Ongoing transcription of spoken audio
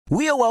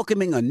We are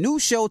welcoming a new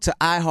show to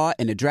iHeart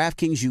and the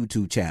DraftKings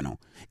YouTube channel.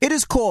 It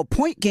is called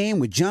Point Game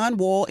with John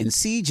Wall and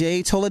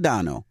CJ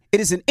Toledano. It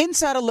is an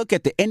insider look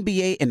at the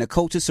NBA and the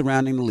coaches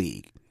surrounding the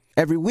league.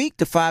 Every week,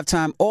 the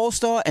 5-time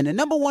All-Star and the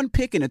number one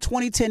pick in the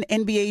 2010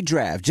 NBA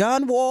Draft,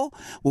 John Wall,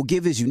 will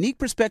give his unique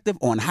perspective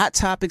on hot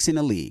topics in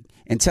the league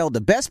and tell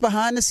the best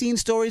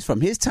behind-the-scenes stories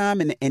from his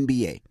time in the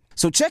NBA.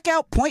 So check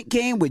out Point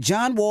Game with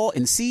John Wall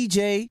and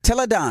CJ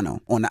Toledano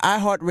on the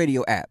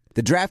iHeartRadio app,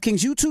 the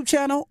DraftKings YouTube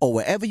channel, or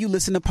wherever you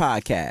listen to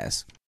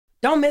podcasts.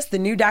 Don't miss the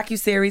new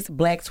docuseries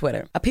Black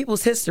Twitter, A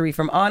People's History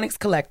from Onyx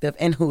Collective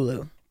and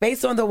Hulu.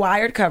 Based on the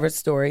Wired cover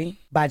story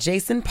by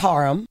Jason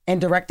Parham and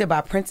directed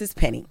by Princess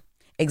Penny.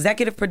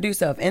 Executive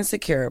producer of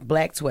Insecure,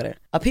 Black Twitter.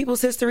 A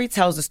People's History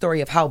tells the story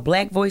of how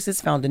Black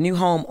voices found a new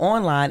home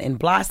online and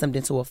blossomed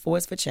into a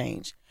force for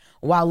change,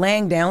 while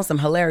laying down some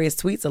hilarious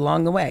tweets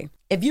along the way.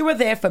 If you were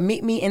there for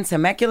Meet Me in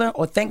Temecula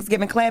or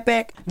Thanksgiving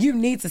Clapback, you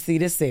need to see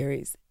this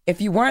series. If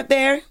you weren't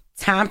there,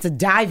 time to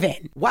dive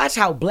in. Watch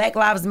how Black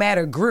Lives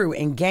Matter grew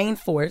and gained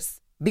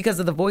force because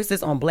of the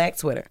voices on Black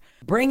Twitter,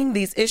 bringing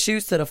these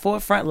issues to the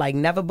forefront like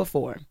never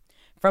before.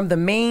 From the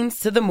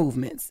memes to the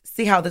movements,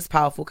 see how this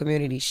powerful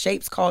community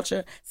shapes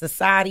culture,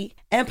 society,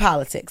 and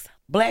politics.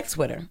 Black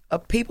Twitter, A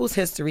People's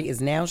History, is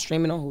now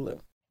streaming on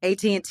Hulu.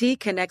 AT&T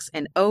connects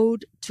an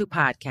ode to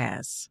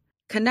podcasts.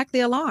 Connect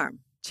the alarm.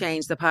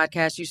 Change the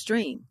podcast you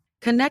stream.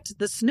 Connect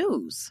the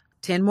snooze.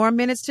 10 more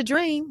minutes to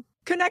dream.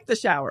 Connect the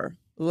shower.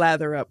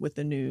 Lather up with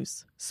the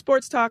news.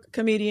 Sports talk,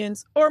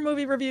 comedians, or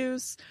movie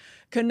reviews.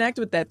 Connect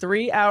with that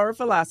 3-hour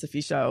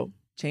philosophy show.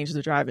 Change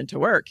the drive into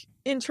work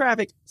in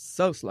traffic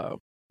so slow.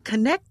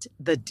 Connect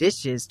the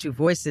dishes to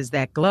voices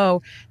that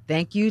glow.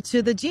 Thank you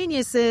to the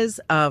geniuses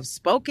of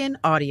spoken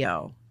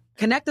audio.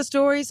 Connect the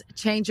stories,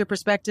 change your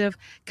perspective.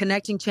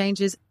 Connecting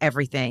changes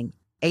everything.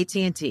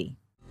 AT&T.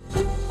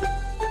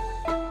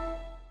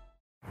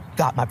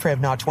 Got my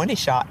Prevnar 20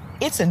 shot.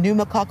 It's a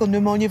pneumococcal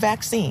pneumonia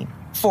vaccine.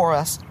 For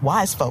us,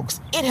 wise folks,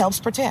 it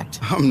helps protect.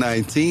 I'm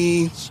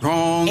 19,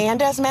 strong.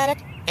 And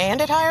asthmatic, and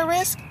at higher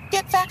risk.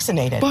 Get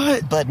vaccinated.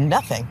 But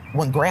nothing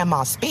when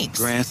grandma speaks.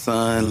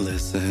 Grandson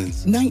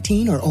listens.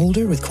 19 or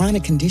older with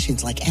chronic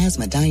conditions like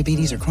asthma,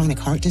 diabetes, or chronic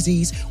heart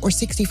disease, or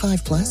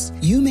 65 plus,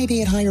 you may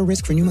be at higher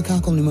risk for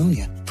pneumococcal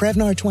pneumonia.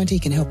 Prevnar 20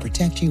 can help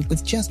protect you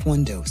with just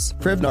one dose.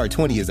 Prevnar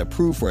 20 is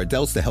approved for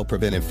adults to help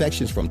prevent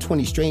infections from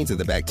 20 strains of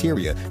the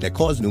bacteria that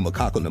cause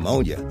pneumococcal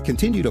pneumonia.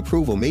 Continued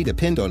approval may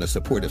depend on a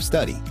supportive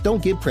study.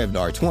 Don't give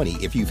Prevnar 20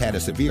 if you've had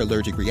a severe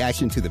allergic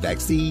reaction to the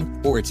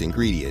vaccine or its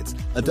ingredients.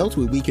 Adults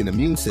with weakened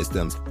immune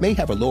systems may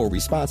have a lower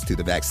response to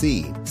the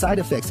vaccine. Side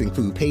effects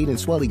include pain and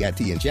swelling at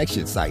the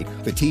injection site,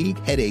 fatigue,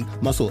 headache,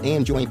 muscle,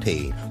 and joint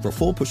pain. For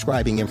full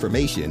prescribing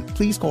information,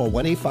 please call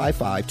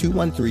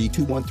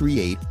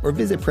 1-855-213-2138 or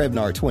visit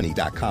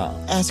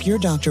Prevnar20.com. Ask your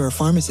doctor or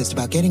pharmacist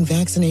about getting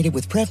vaccinated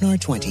with Prevnar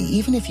 20,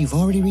 even if you've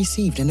already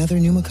received another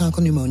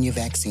pneumococcal pneumonia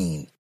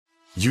vaccine.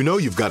 You know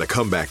you've got a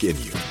comeback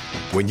in you.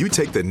 When you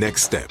take the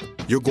next step,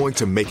 you're going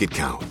to make it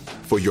count.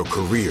 For your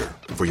career,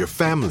 for your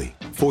family,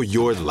 for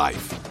your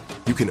life.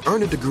 You can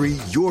earn a degree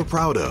you're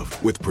proud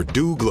of with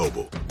Purdue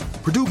Global.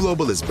 Purdue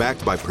Global is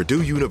backed by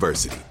Purdue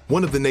University,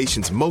 one of the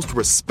nation's most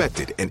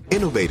respected and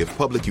innovative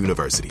public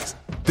universities.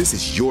 This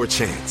is your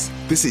chance.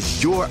 This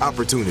is your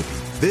opportunity.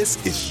 This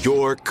is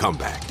your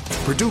comeback.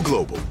 Purdue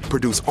Global,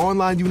 Purdue's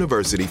online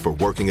university for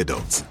working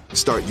adults.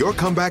 Start your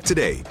comeback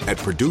today at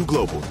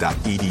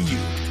purdueglobal.edu.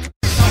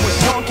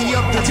 Donkey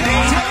of the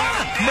day.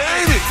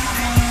 Made it.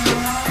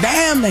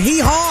 Damn, the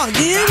hee-haw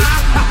again.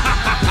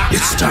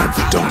 It's time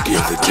for Donkey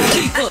of the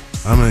Day.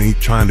 I ain't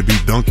trying to be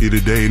donkey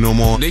today no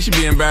more. They should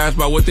be embarrassed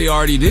by what they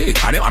already did.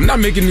 I'm not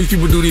making these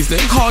people do these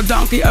things. Called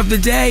Donkey of the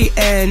Day,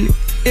 and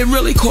it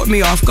really caught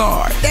me off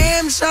guard.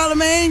 Damn,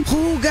 Charlamagne,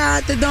 who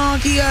got the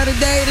Donkey of the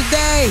Day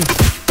today?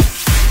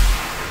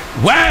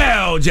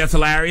 Well, just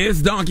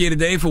hilarious. Donkey of the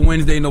Day for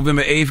Wednesday,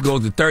 November 8th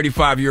goes to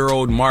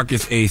 35-year-old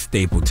Marcus A.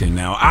 Stapleton.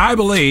 Now, I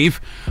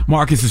believe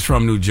Marcus is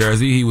from New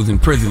Jersey. He was in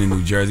prison in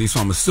New Jersey, so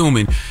I'm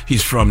assuming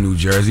he's from New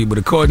Jersey. But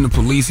according to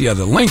police, he has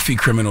a lengthy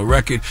criminal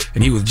record,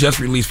 and he was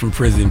just released from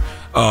prison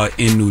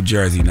in New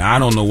Jersey. Now, I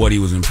don't know what he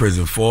was in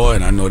prison for,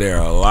 and I know there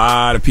are a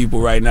lot of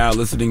people right now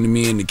listening to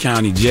me in the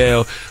county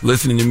jail,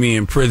 listening to me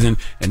in prison,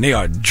 and they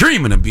are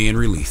dreaming of being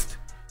released.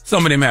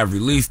 Some of them have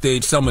release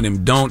dates, some of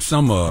them don't,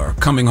 some are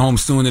coming home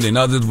sooner than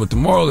others, but the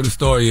moral of the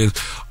story is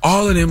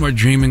all of them are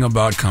dreaming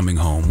about coming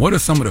home. What are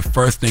some of the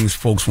first things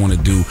folks want to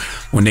do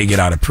when they get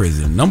out of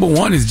prison? Number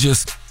one is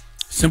just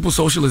simple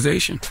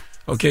socialization.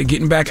 Okay,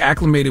 getting back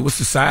acclimated with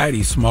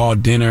society, small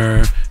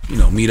dinner,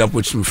 meet up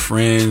with some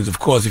friends. Of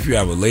course, if you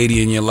have a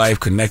lady in your life,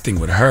 connecting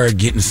with her,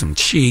 getting some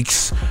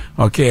cheeks.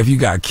 Okay, if you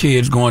got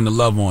kids, going to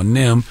love on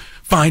them.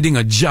 Finding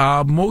a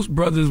job. Most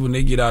brothers, when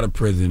they get out of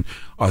prison,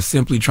 are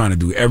simply trying to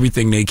do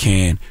everything they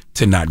can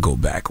to not go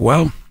back.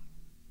 Well,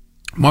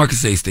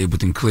 Marcus A.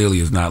 Stapleton clearly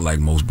is not like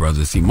most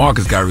brothers. See,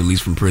 Marcus got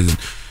released from prison,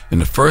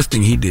 and the first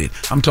thing he did,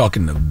 I'm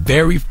talking the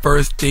very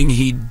first thing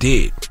he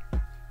did,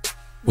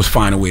 was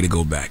find a way to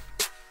go back.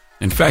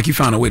 In fact, he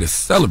found a way to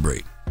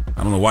celebrate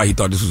I don't know why he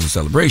thought this was a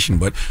celebration,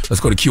 but let's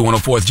go to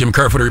Q104's Jim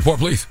Kerr for the report,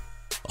 please.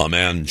 A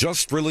man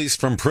just released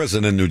from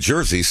prison in New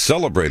Jersey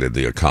celebrated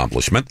the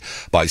accomplishment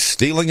by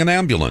stealing an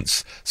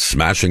ambulance,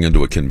 smashing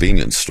into a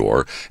convenience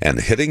store,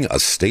 and hitting a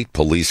state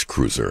police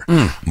cruiser.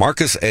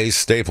 Marcus A.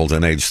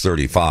 Stapleton, age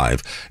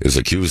 35, is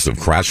accused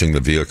of crashing the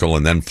vehicle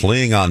and then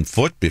fleeing on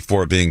foot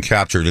before being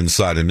captured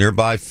inside a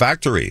nearby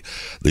factory.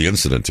 The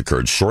incident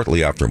occurred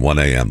shortly after 1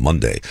 a.m.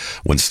 Monday,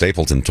 when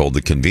Stapleton told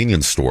the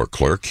convenience store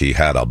clerk he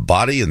had a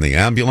body in the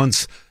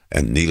ambulance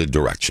and needed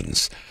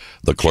directions.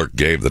 The clerk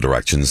gave the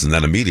directions and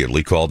then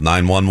immediately called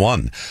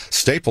 911.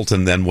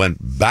 Stapleton then went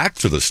back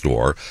to the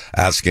store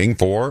asking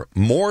for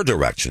more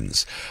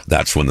directions.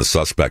 That's when the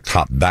suspect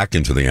hopped back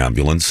into the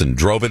ambulance and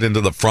drove it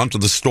into the front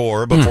of the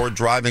store before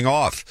driving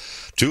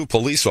off. 2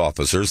 police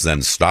officers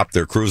then stopped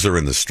their cruiser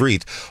in the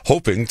street,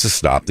 hoping to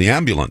stop the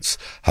ambulance.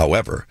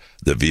 However,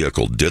 the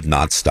vehicle did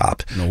not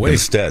stop,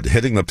 instead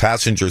hitting the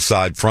passenger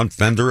side front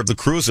fender of the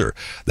cruiser.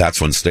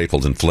 That's when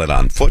Stapleton fled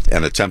on foot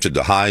and attempted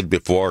to hide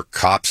before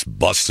cops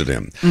busted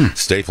him.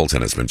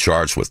 Stapleton has been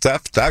charged with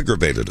theft,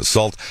 aggravated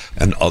assault,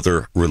 and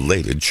other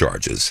related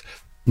charges.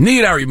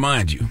 Need I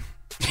remind you,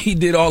 he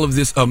did all of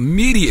this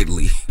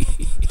immediately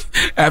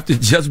after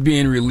just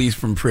being released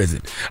from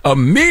prison.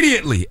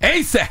 Immediately,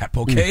 ASAP,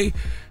 okay?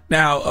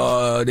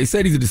 Now, they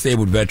said he's a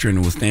disabled veteran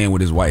and was staying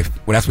with his wife.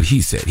 Well, that's what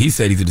he said. He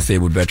said he's a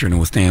disabled veteran and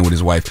was staying with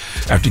his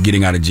wife after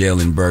getting out of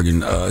jail in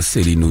Bergen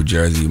City, New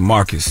Jersey.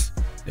 Marcus,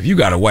 if you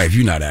got a wife,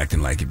 you're not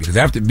acting like it, because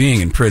after being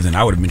in prison,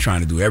 I would have been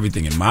trying to do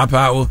everything in my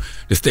power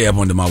to stay up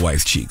under my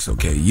wife's cheeks,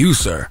 okay? You,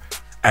 sir,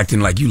 acting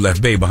like you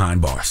left Bae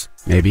behind bars.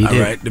 Maybe he did.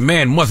 All right? The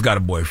man must got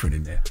a boyfriend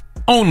in there.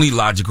 Only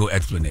logical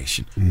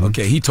explanation.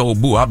 Okay, he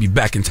told Boo, I'll be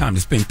back in time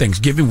to spend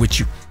Thanksgiving with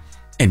you.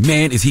 And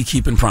man, is he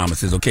keeping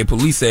promises. Okay,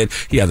 police said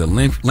he has a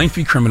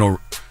lengthy criminal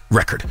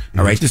record.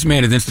 All right, this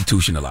man is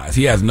institutionalized.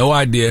 He has no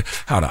idea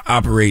how to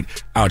operate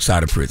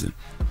outside of prison.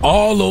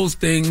 All those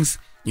things,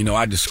 you know,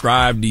 I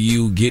described to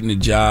you, getting a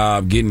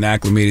job, getting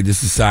acclimated to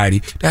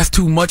society, that's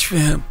too much for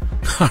him.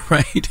 All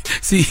right.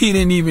 See, he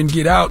didn't even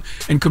get out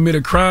and commit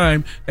a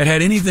crime that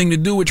had anything to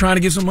do with trying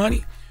to get some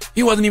money.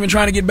 He wasn't even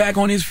trying to get back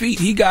on his feet.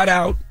 He got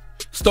out,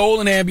 stole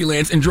an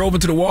ambulance, and drove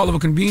into the wall of a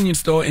convenience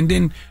store and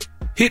then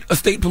hit a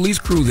state police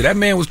cruiser. That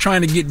man was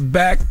trying to get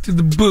back to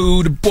the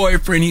boo, the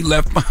boyfriend he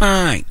left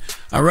behind.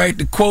 All right.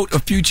 To quote a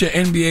future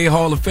NBA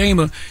Hall of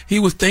Famer, he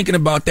was thinking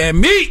about that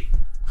meat.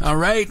 All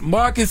right.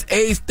 Marcus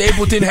A.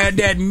 Stapleton had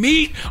that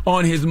meat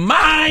on his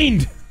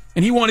mind,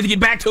 and he wanted to get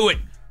back to it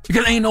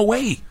because ain't no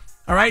way.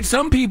 All right.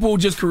 Some people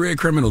just career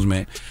criminals,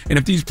 man. And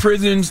if these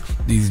prisons,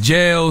 these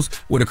jails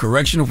were the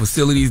correctional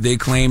facilities they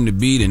claim to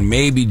be, then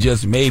maybe,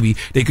 just maybe,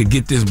 they could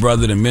get this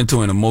brother the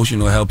mental and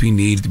emotional help he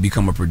needs to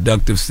become a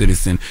productive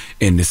citizen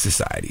in this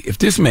society. If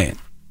this man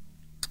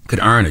could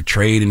earn a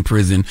trade in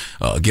prison,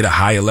 get a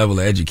higher level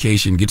of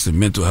education, get some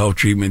mental health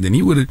treatment, then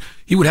he would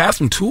have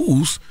some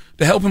tools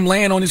to help him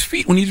land on his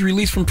feet when he's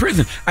released from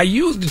prison. I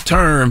used the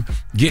term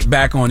get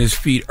back on his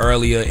feet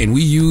earlier, and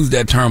we use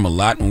that term a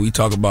lot when we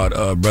talk about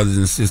brothers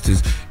and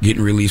sisters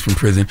getting released from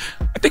prison.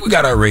 I think we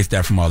got to erase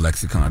that from our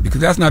lexicon,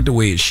 because that's not the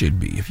way it should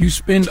be. If you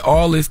spend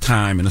all this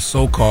time in a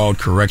so-called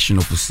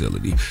correctional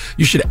facility,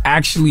 you should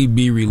actually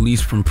be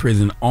released from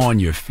prison on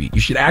your feet.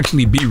 You should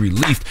actually be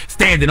released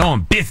standing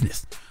on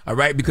business. All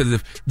right, because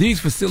if these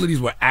facilities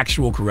were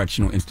actual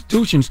correctional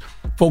institutions,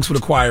 folks would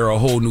acquire a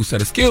whole new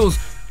set of skills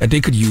that they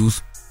could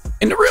use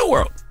in the real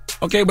world.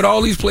 Okay, but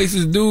all these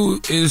places do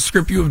is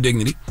strip you of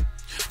dignity.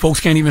 Folks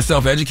can't even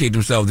self-educate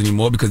themselves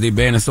anymore because they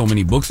ban so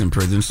many books in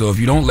prison. So if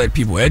you don't let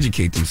people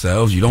educate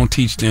themselves, you don't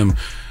teach them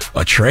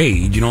a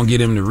trade, you don't give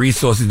them the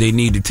resources they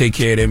need to take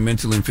care of their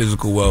mental and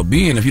physical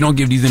well-being, if you don't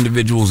give these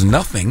individuals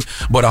nothing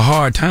but a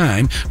hard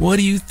time, what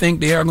do you think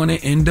they are going to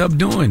end up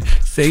doing?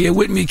 Say it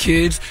with me,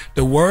 kids.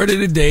 The word of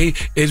the day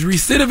is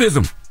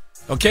recidivism.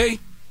 Okay?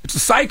 It's a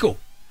cycle.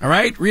 All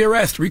right?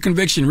 Rearrest,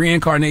 reconviction,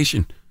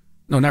 reincarnation.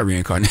 No, not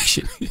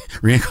reincarnation.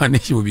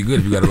 Reincarnation would be good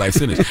if you got a life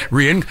sentence.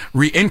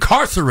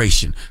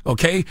 Reincarceration,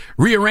 okay?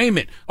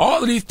 Rearrangement.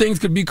 All of these things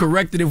could be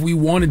corrected if we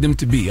wanted them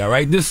to be, all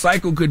right? This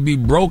cycle could be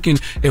broken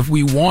if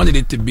we wanted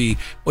it to be,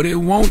 but it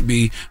won't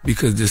be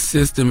because the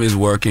system is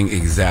working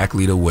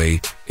exactly the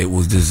way it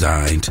was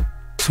designed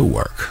to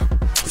work.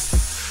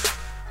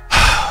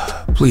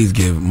 Please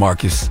give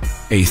Marcus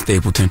A.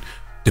 Stapleton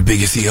the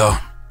biggest EO.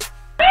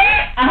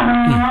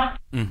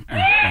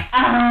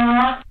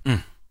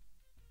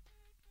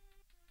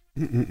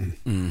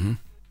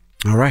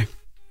 All right.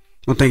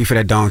 Well, thank you for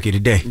that donkey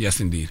today. Yes,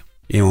 indeed.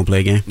 You don't want to play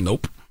a game?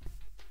 Nope.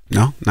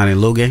 No? Not in a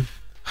little game?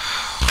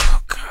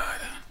 Oh, God.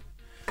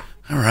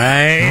 All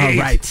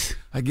right.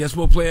 I guess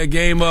we'll play a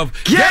game of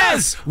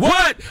Guess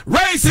What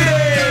Race It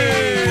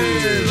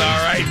Is!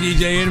 All right,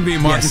 DJ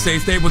NB, Marcus A.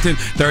 Stapleton,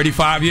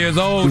 35 years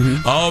old,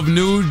 of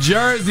New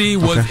Jersey,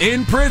 was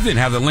in prison,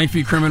 has a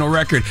lengthy criminal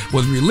record,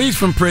 was released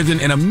from prison,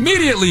 and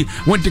immediately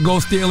went to go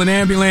steal an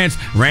ambulance,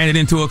 ran it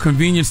into a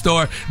convenience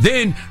store,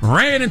 then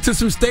ran into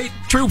some state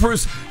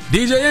troopers.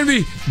 DJ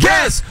Envy,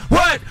 guess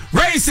what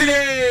race it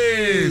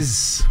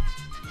is?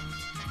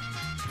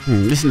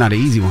 This is not an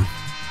easy one.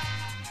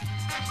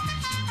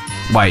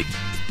 White.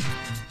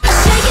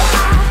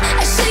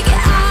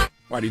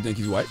 Why do you think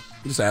he's white?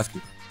 I'm just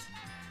asking.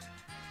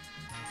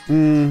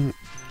 I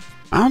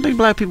don't think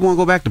black people want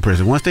to go back to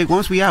prison.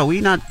 Once we out,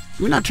 we're not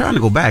trying to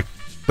go back.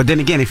 But then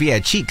again, if he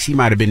had cheeks, he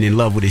might have been in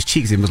love with his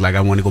cheeks and was like,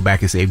 I want to go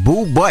back and say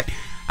boo. But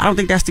I don't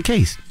think that's the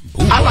case.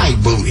 I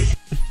like booty.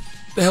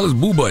 The hell is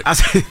boo butt? I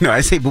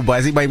say boo butt.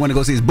 Does anybody want to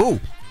go see his boo?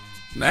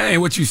 That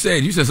ain't what you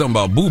said. You said something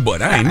about boo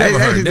butt. I ain't never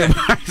heard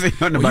that.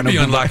 You be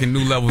unlocking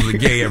new levels of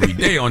gay every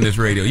day on this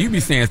radio. You be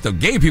saying stuff.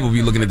 Gay people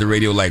be looking at the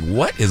radio like,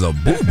 what is a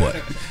boo butt?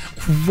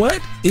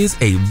 What is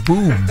a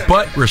boo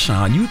butt,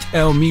 Rashawn? You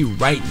tell me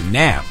right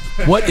now.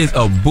 What is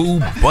a boo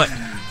butt?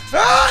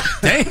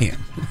 Damn.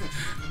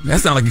 That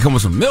sounds like it comes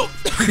with some milk.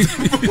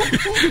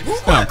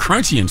 Sound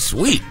crunchy and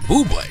sweet.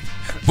 Boo butt.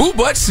 Boo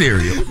butt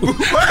cereal.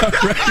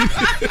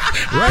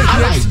 right I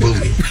like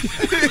booty.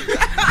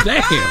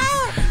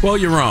 Damn. Well,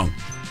 you're wrong.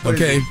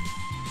 Okay?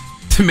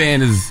 The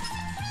man is...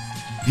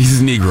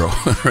 He's a Negro.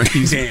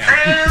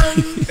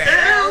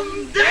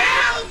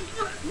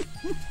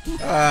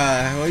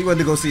 Well, he wanted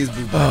to go see his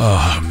boo butt.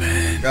 Oh,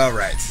 man. All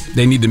right.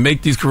 They need to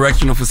make these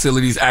correctional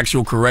facilities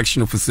actual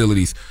correctional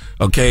facilities.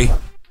 Okay?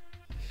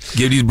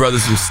 Give these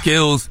brothers some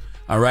skills,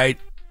 all right?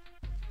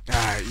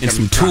 And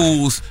some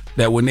tools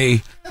that when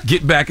they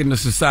get back into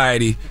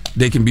society,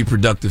 they can be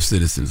productive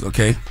citizens,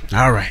 okay?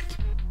 All right.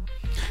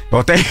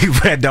 Well, thank you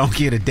for that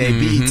donkey of the day,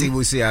 BET.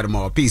 We'll see you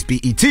tomorrow. Peace,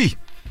 BET.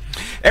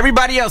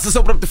 Everybody else, let's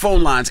open up the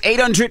phone lines.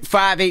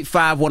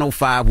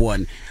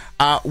 800-585-1051.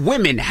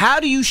 Women, how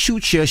do you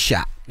shoot your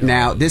shot?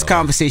 Now, this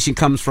conversation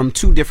comes from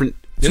two different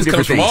This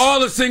comes from things. all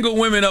the single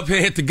women up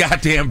here at the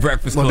goddamn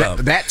Breakfast Club.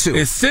 That too.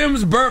 It's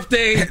Sim's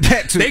birthday.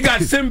 That too. They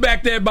got Sim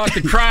back there about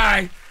to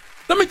cry.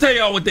 Let me tell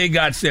y'all what they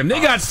got Sim. They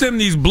got Sim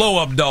these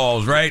blow-up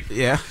dolls, right?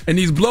 Yeah. And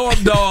these blow-up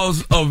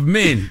dolls of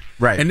men.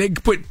 Right. And they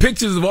put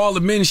pictures of all the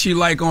men she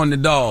like on the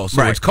dolls.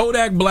 So right. It's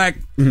Kodak Black,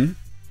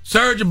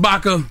 Serge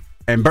Ibaka,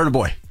 and Burna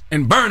Boy.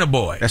 And Burna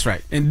Boy. That's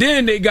right. And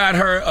then they got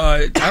her,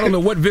 I don't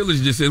know what village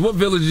this is. What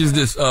village is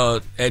this,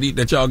 Eddie,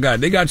 that y'all got?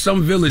 They got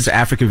some village. It's an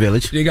African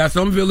village. They got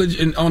some village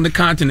on the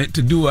continent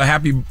to do a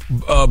happy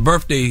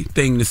birthday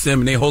thing to Sim.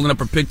 And they holding up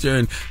her picture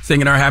and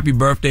singing her happy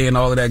birthday and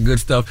all of that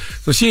good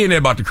stuff. So she ain't there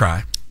about to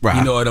cry. Right.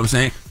 You know what I'm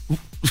saying?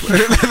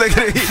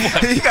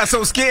 He got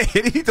so scared.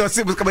 He thought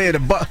Sim was coming here to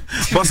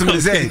bust him in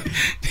his head.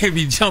 They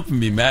be jumping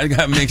me, man. I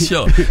gotta make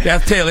sure.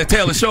 That's Taylor.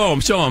 Taylor, show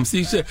him.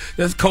 See,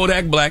 that's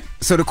Kodak Black.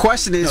 So the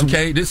question is,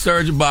 okay, this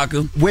Serge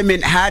Ibaka.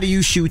 Women, how do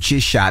you shoot your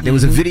shot? There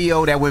was a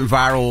video that went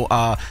viral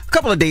a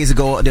couple of days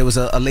ago. There was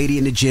a lady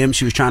in the gym.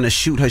 She was trying to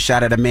shoot her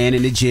shot at a man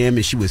in the gym,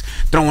 and she was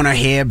throwing her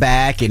hair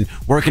back and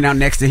working out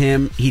next to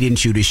him. He didn't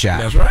shoot his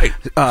shot. That's right.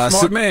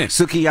 Smart man.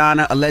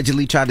 Sukiyana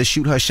allegedly tried to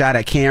shoot her shot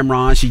at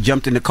Cameron. She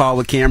jumped in the car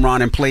with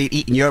Cameron and played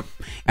eating your,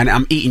 and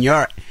I'm eating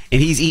your,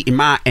 and he's eating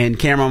mine. And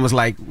Cameron was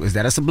like, "Was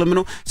that a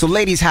subliminal?" So,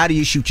 ladies, how do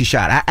you shoot your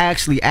shot? I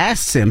actually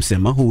asked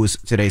Simma, who was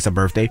today's her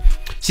birthday.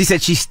 She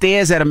said she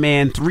stares at a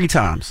man 3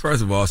 times.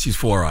 First of all, she's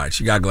 4-eyed.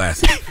 She got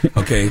glasses.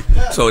 Okay,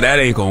 so that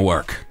ain't gonna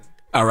work.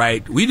 All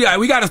right, we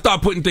got to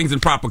start putting things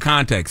in proper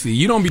context. See,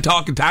 you don't be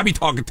talking to. I be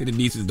talking to the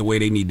nieces the way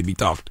they need to be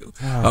talked to.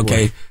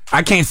 Okay, boy.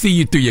 I can't see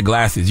you through your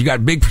glasses. You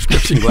got big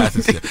prescription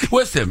glasses.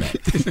 Where's Sim at?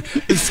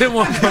 Sim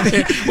won't come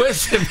here. Where's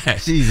Sim at?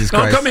 Jesus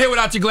Christ! Don't come here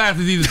without your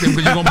glasses either, Sim,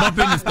 because you're gonna bump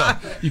into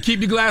stuff. You keep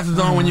your glasses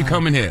on when you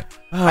come in here.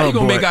 How you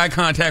gonna make eye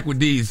contact with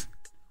these?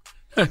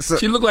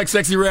 She looked like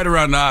Sexy Red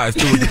around the eyes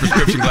too with the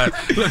prescription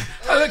glasses. Look,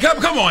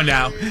 come on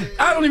now.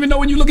 I don't even know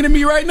when you're looking at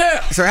me right now.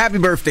 So happy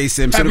birthday,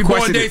 Sim. Happy so the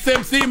question birthday,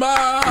 Sim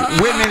Sema.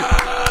 Women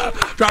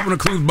dropping a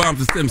clues bomb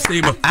to Sim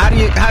Sema. How do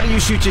you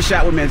shoot your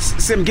shot with men?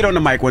 Sim, get on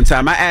the mic one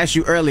time. I asked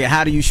you earlier,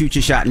 how do you shoot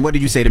your shot, and what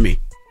did you say to me?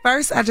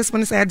 First, I just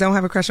want to say I don't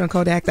have a crush on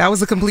Kodak. That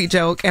was a complete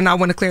joke, and I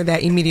want to clear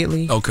that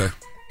immediately. Okay.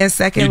 And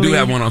secondly, you do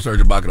have one on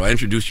Serge Ibaka, though. I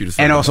introduced you to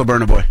Serge and also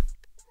Burna Boy.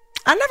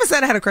 I never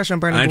said I had a crush on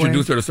Burna Boy. I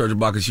introduced her to Serge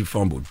Ibaka. She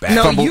fumbled bad.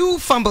 No, you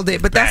fumbled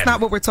it, but that's not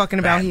what we're talking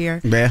about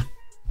here. Yeah.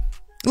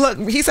 Look,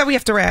 he said we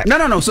have to rap.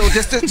 No. So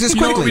just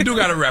quickly. We do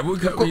got to rap.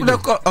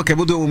 Okay,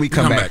 we'll do it when we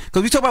come back.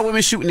 Because we talk about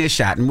women shooting their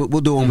shot, and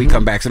we'll do it when we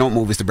come back. So don't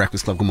move. It's The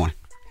Breakfast Club. Good morning.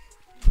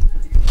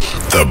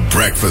 The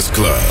Breakfast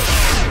Club.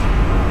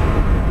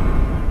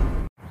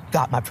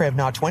 Got my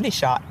Prevnar 20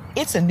 shot.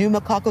 It's a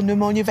pneumococcal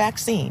pneumonia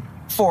vaccine.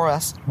 For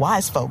us,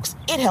 wise folks,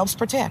 it helps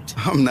protect.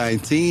 I'm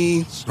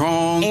 19,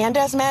 strong. And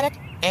asthmatic,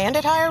 and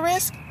at higher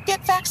risk.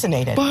 Get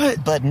vaccinated.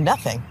 But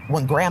nothing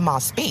when grandma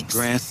speaks.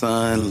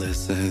 Grandson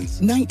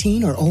listens.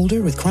 19 or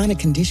older with chronic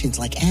conditions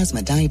like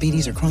asthma,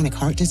 diabetes, or chronic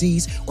heart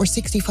disease, or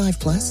 65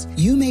 plus,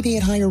 you may be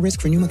at higher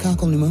risk for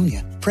pneumococcal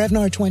pneumonia.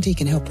 Prevnar 20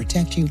 can help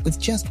protect you with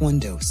just 1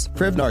 dose.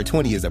 Prevnar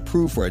 20 is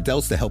approved for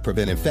adults to help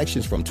prevent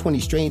infections from 20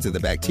 strains of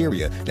the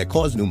bacteria that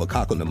cause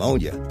pneumococcal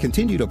pneumonia.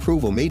 Continued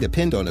approval may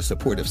depend on a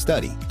supportive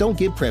study. Don't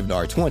give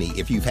Prevnar 20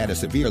 if you've had a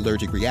severe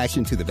allergic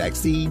reaction to the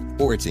vaccine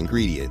or its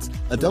ingredients.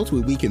 Adults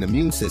with weakened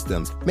immune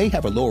systems may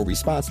have a lower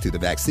response to the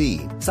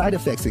vaccine. Side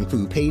effects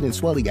include pain and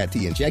swelling at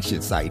the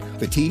injection site,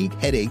 fatigue,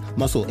 headache,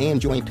 muscle,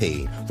 and joint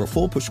pain. For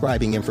full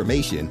prescribing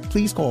information,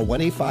 please call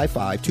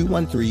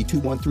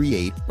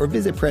 1-855-213-2138 or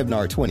visit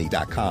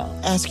Prevnar20.com.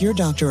 Ask your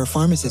doctor or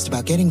pharmacist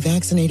about getting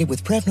vaccinated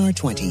with Prevnar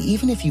 20,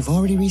 even if you've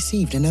already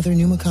received another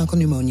pneumococcal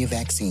pneumonia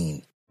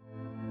vaccine.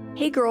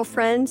 Hey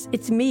girlfriends,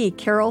 it's me,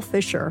 Carol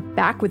Fisher,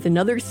 back with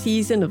another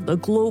season of the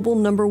global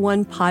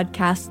 #1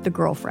 podcast, The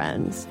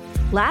Girlfriends.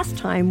 Last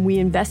time, we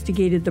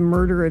investigated the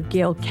murder of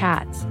Gail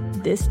Katz.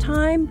 This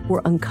time,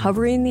 we're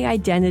uncovering the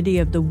identity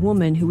of the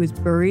woman who was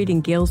buried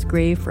in Gail's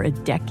grave for a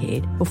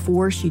decade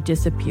before she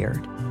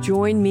disappeared.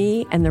 Join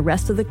me and the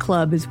rest of the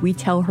club as we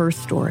tell her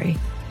story.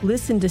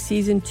 Listen to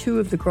Season 2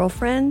 of The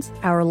Girlfriends,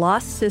 Our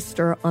Lost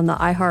Sister on the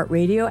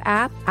iHeartRadio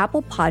app,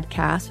 Apple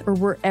Podcasts, or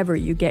wherever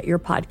you get your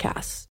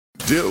podcasts.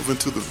 Delve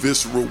into the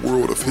visceral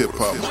world of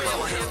hip-hop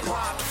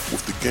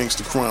with the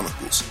Gangster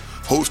Chronicles,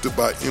 hosted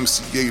by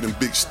MC Gate and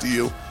Big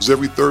Steel.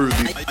 Every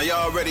Thursday, a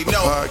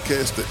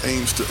podcast that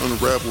aims to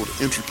unravel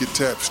the intricate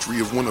tapestry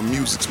of one of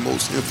music's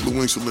most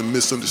influential and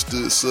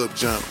misunderstood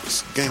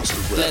subgenres, gangster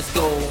rap. Let's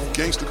go.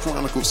 Gangster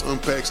Chronicles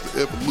unpacks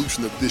the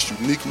evolution of this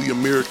uniquely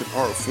American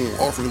art form,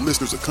 offering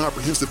listeners a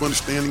comprehensive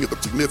understanding of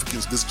the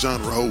significance this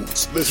genre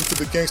holds. Listen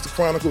to the Gangster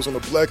Chronicles on the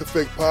Black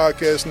Effect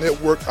Podcast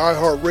Network,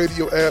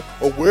 iHeartRadio app,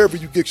 or wherever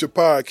you get your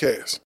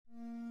podcasts.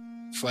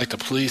 It's like the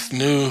police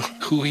knew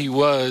who he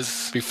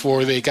was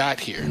before they got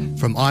here.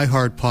 From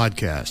iHeart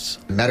Podcasts.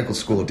 The medical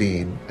school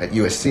dean at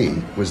USC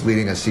was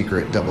leading a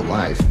secret double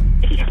life.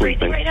 Is he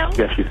breathing right now?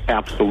 Yes, he's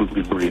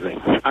absolutely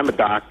breathing. I'm a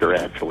doctor,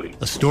 actually.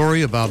 A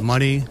story about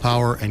money,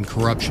 power, and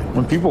corruption.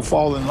 When people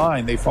fall in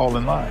line, they fall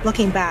in line.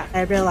 Looking back,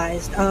 I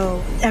realized,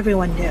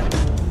 everyone knew.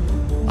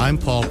 I'm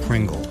Paul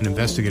Pringle, an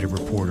investigative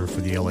reporter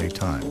for the LA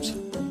Times.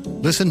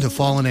 Listen to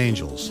Fallen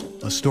Angels,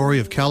 a story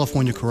of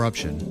California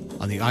corruption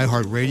on the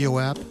iHeartRadio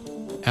app,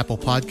 Apple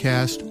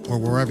Podcast, or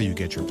wherever you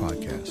get your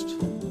podcasts.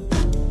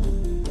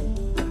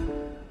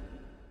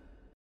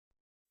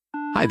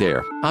 Hi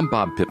there, I'm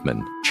Bob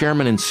Pittman,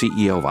 Chairman and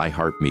CEO of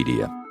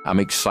iHeartMedia. I'm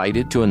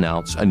excited to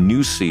announce a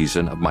new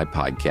season of my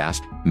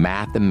podcast,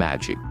 Math and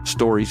Magic,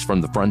 Stories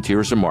from the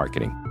Frontiers of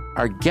Marketing.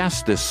 Our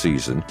guests this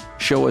season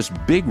show us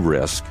big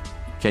risk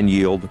can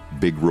yield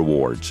big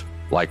rewards.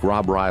 Like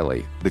Rob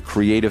Riley, the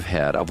creative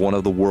head of one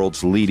of the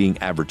world's leading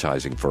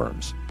advertising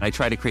firms. I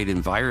try to create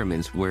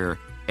environments where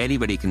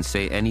anybody can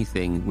say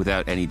anything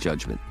without any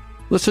judgment.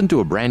 Listen to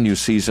a brand new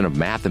season of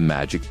Math and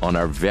Magic on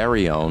our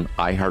very own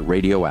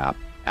iHeartRadio app,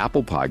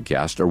 Apple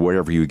Podcast, or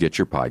wherever you get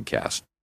your podcast.